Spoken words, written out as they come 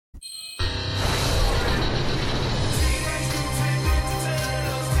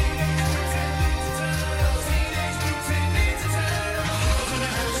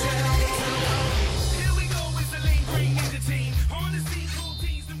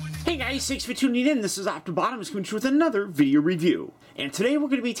Hey guys, thanks for tuning in. This is Optibottom coming to you with another video review. And today we're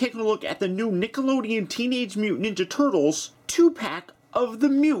going to be taking a look at the new Nickelodeon Teenage Mutant Ninja Turtles 2-pack of the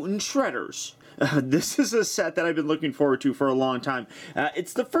Mutant Shredders. This is a set that I've been looking forward to for a long time.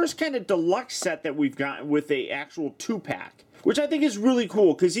 It's the first kind of deluxe set that we've gotten with a actual 2-pack. Which I think is really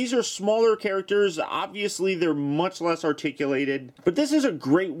cool, because these are smaller characters. Obviously, they're much less articulated. But this is a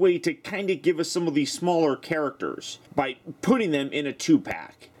great way to kind of give us some of these smaller characters by putting them in a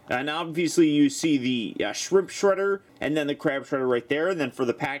 2-pack. And obviously, you see the Shrimp Shredder and then the Crab Shredder right there. And then for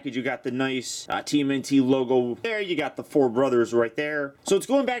the package, you got the nice TMNT logo there. You got the four brothers right there. So it's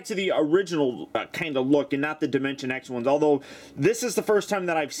going back to the original kind of look and not the Dimension X ones. Although this is the first time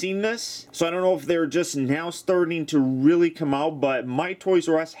that I've seen this. So I don't know if they're just now starting to really come out. But my Toys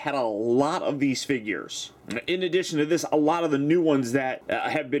R Us had a lot of these figures. In addition to this, a lot of the new ones that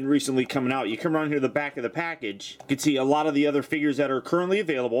have been recently coming out. You come around here to the back of the package, you can see a lot of the other figures that are currently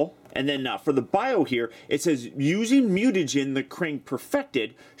available. And then for the bio here, it says, using mutagen the Krang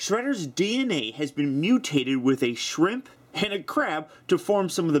perfected, Shredder's DNA has been mutated with a shrimp and a crab to form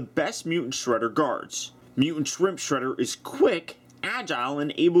some of the best Mutant Shredder guards. Mutant Shrimp Shredder is quick, agile,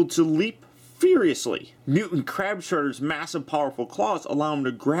 and able to leap furiously. Mutant Crab Shredder's massive powerful claws allow him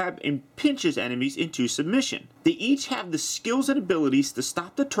to grab and pinch his enemies into submission. They each have the skills and abilities to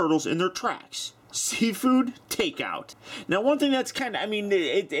stop the turtles in their tracks. Seafood takeout. Now, one thing that's kind of, I mean,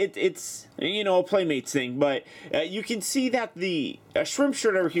 it's, you know, a Playmates thing, but you can see that the Shrimp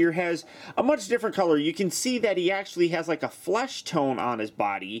Shredder here has a much different color. You can see that he actually has like a flesh tone on his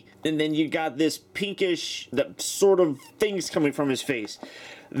body, and then you got this pinkish sort of things coming from his face.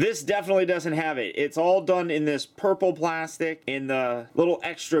 This definitely doesn't have it. It's all done in this purple plastic, and the little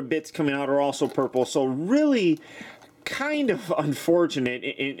extra bits coming out are also purple, so really kind of unfortunate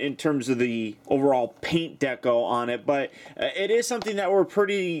in terms of the overall paint deco on it, but it is something that we're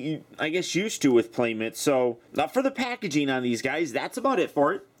pretty, I guess, used to with Playmates. So for the packaging on these guys, that's about it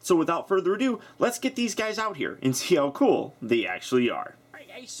for it. So without further ado, let's get these guys out here and see how cool they actually are. Alright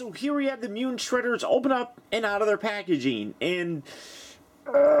guys, so here we have the Mutant Shredders open up and out of their packaging, and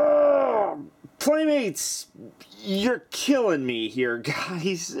Playmates, you're killing me here,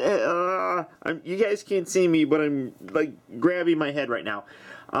 guys. You guys can't see me, but I'm like grabbing my head right now.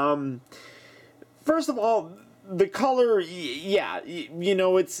 First of all, the color, yeah, you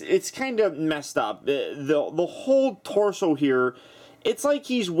know, it's kind of messed up. The whole torso here, it's like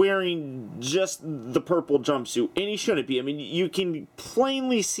he's wearing just the purple jumpsuit, and he shouldn't be. I mean, you can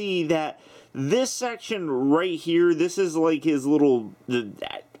plainly see that this section right here, this is like his little,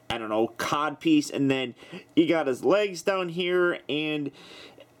 I don't know, cod piece, and then you got his legs down here, and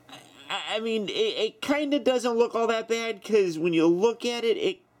I mean, it kind of doesn't look all that bad, because when you look at it,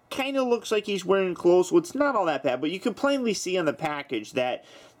 it kind of looks like he's wearing clothes, so it's not all that bad, but you can plainly see on the package that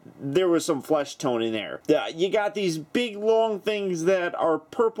there was some flesh tone in there. You got these big long things that are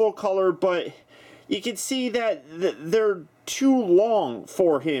purple color, but you can see that they're too long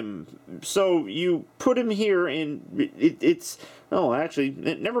for him. So you put him here, and it's... Oh, actually,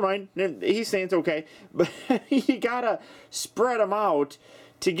 never mind. He stands okay. But you gotta spread him out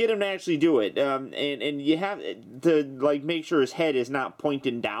to get him to actually do it. And you have to, like, make sure his head is not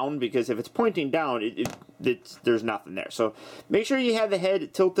pointing down, because if it's pointing down, there's nothing there. So make sure you have the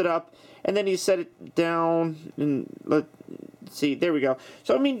head tilted up, and then you set it down, and let's see, there we go.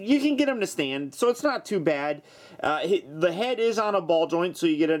 So, I mean, you can get him to stand, so it's not too bad. The head is on a ball joint, so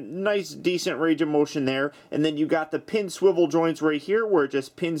you get a nice, decent range of motion there. And then you got the pin swivel joints right here, where it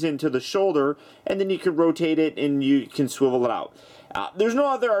just pins into the shoulder, and then you can rotate it, and you can swivel it out. There's no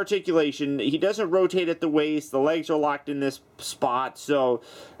other articulation. He doesn't rotate at the waist. The legs are locked in this spot. So,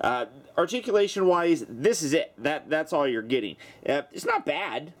 articulation-wise, this is it. That's all you're getting. It's not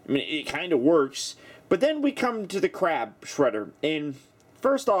bad. I mean, it kind of works. But then we come to the Crab Shredder. And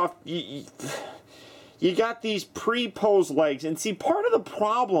first off, you got these pre-posed legs. And see, part of the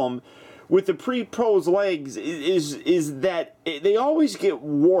problem with the pre-posed legs is that they always get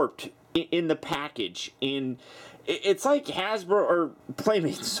warped in the package. And it's like Hasbro, or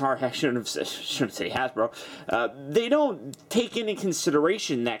Playmates, sorry, I shouldn't say Hasbro. They don't take into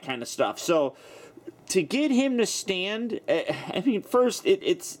consideration that kind of stuff. So to get him to stand, I mean, first,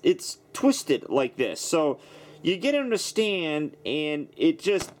 it's twisted like this. So you get him to stand, and it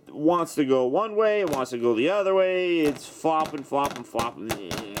just wants to go one way, it wants to go the other way. It's flopping.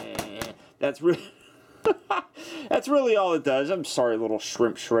 That's really... That's really all it does. I'm sorry, little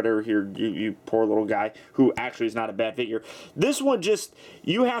Shrimp Shredder here, you poor little guy, who actually is not a bad figure. This one just,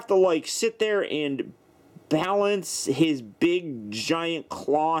 you have to like sit there and balance his big giant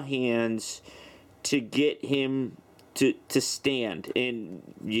claw hands to get him to stand, and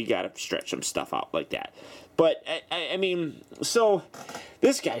you gotta stretch some stuff out like that. But I mean, so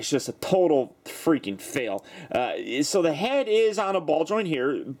this guy's just a total freaking fail. So the head is on a ball joint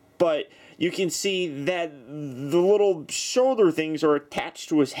here, but you can see that the little shoulder things are attached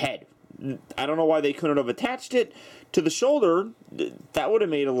to his head. I don't know why they couldn't have attached it to the shoulder. That would have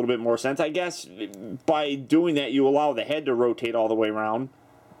made a little bit more sense. I guess by doing that, you allow the head to rotate all the way around.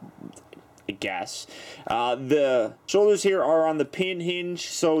 I guess. The shoulders here are on the pin hinge,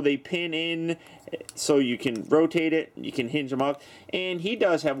 so they pin in so you can rotate it, you can hinge them up, and he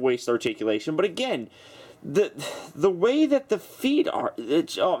does have waist articulation, but again, the way that the feet are,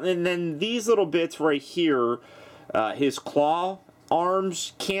 and then these little bits right here, his claw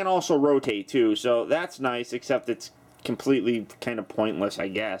arms can also rotate too, so that's nice, except it's completely kind of pointless, I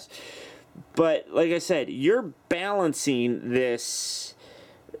guess. But like I said, you're balancing this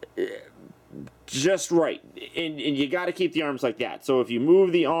just right, and you got to keep the arms like that. So if you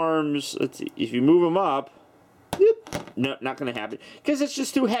move the arms, let's see, if you move them up, no, not going to happen, because it's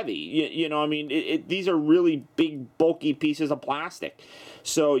just too heavy. You know, I mean, these are really big, bulky pieces of plastic.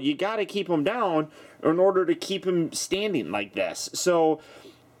 So you got to keep them down in order to keep them standing like this. So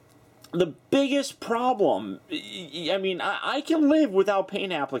the biggest problem, I mean, I can live without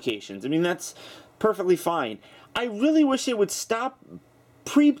paint applications. I mean, that's perfectly fine. I really wish they would stop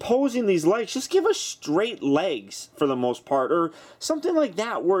pre-posing these legs. Just give us straight legs for the most part, or something like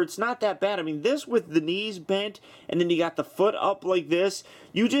that where it's not that bad. I mean, this with the knees bent and then you got the foot up like this,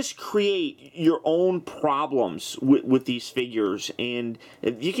 you just create your own problems with these figures. And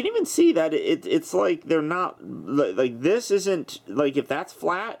you can even see that it's like they're not, like this isn't, like if that's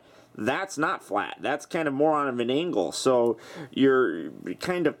flat, that's not flat. That's kind of more on an angle. So you're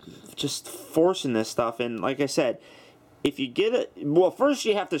kind of just forcing this stuff. And like I said, if you get it, well, first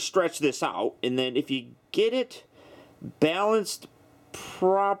you have to stretch this out, and then if you get it balanced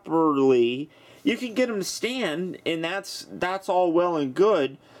properly, you can get them to stand, and that's all well and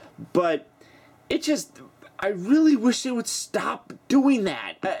good, but it just, I really wish they would stop doing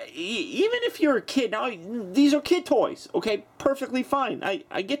that. Even if you're a kid, now, these are kid toys, okay, perfectly fine,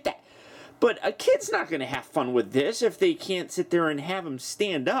 I get that. But a kid's not going to have fun with this if they can't sit there and have them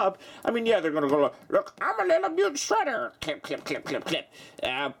stand up. I mean, yeah, they're going to go, look, I'm a little mutant shredder. Clip, clip, clip, clip, clip.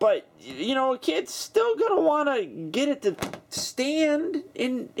 But, you know, a kid's still going to want to get it to stand,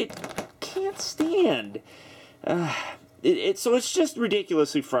 and it can't stand. So it's just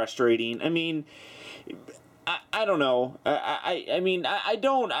ridiculously frustrating. I mean, I don't know. I mean,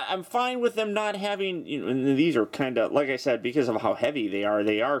 I'm fine with them not having, you know, and these are kind of, like I said, because of how heavy they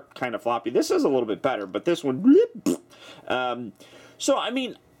are kind of floppy. This is a little bit better, but this one, so, I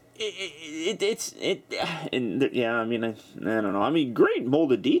mean, yeah, I mean, I don't know. I mean, great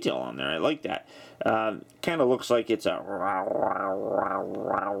molded detail on there. I like that. Kind of looks like it's a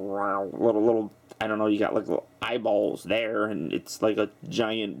little, I don't know, you got like little eyeballs there, and it's like a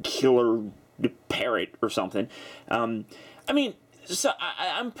giant killer parrot or something. I mean, so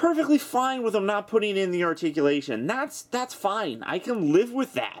I'm perfectly fine with them not putting in the articulation. That's fine. I can live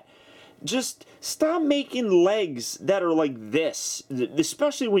with that. Just stop making legs that are like this,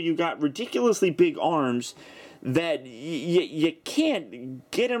 especially when you got ridiculously big arms that you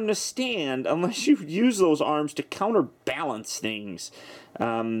can't get them to stand unless you use those arms to counterbalance things.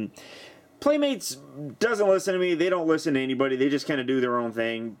 Playmates doesn't listen to me. They don't listen to anybody. They just kind of do their own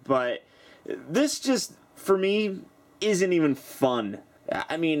thing. But this just, for me, isn't even fun.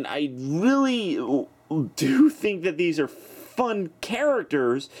 I mean, I really do think that these are fun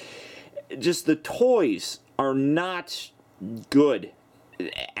characters. Just the toys are not good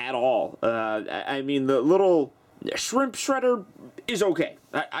at all. I mean, the little shrimp shredder is okay.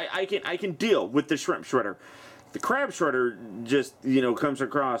 I can deal with the shrimp shredder. The crab shredder just, you know, comes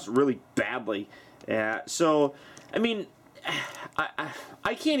across really badly. So, I mean,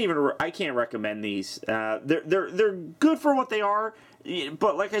 I can't recommend these. They're good for what they are,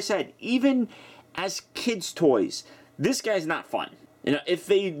 but like I said, even as kids' toys, this guy's not fun. You know, if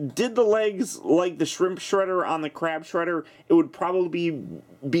they did the legs like the shrimp shredder on the crab shredder, it would probably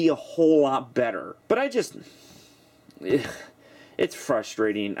be a whole lot better. But it's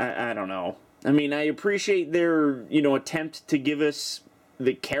frustrating. I don't know. I mean, I appreciate their, you know, attempt to give us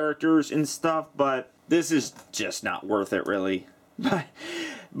the characters and stuff, but this is just not worth it, really.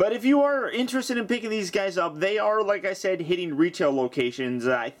 But if you are interested in picking these guys up, they are, like I said, hitting retail locations,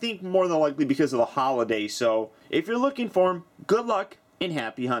 I think more than likely because of the holiday. So if you're looking for them, good luck and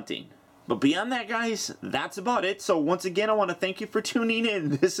happy hunting. But beyond that, guys, that's about it. So once again, I want to thank you for tuning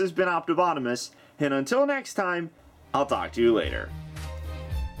in. This has been Optibotimus, and until next time, I'll talk to you later.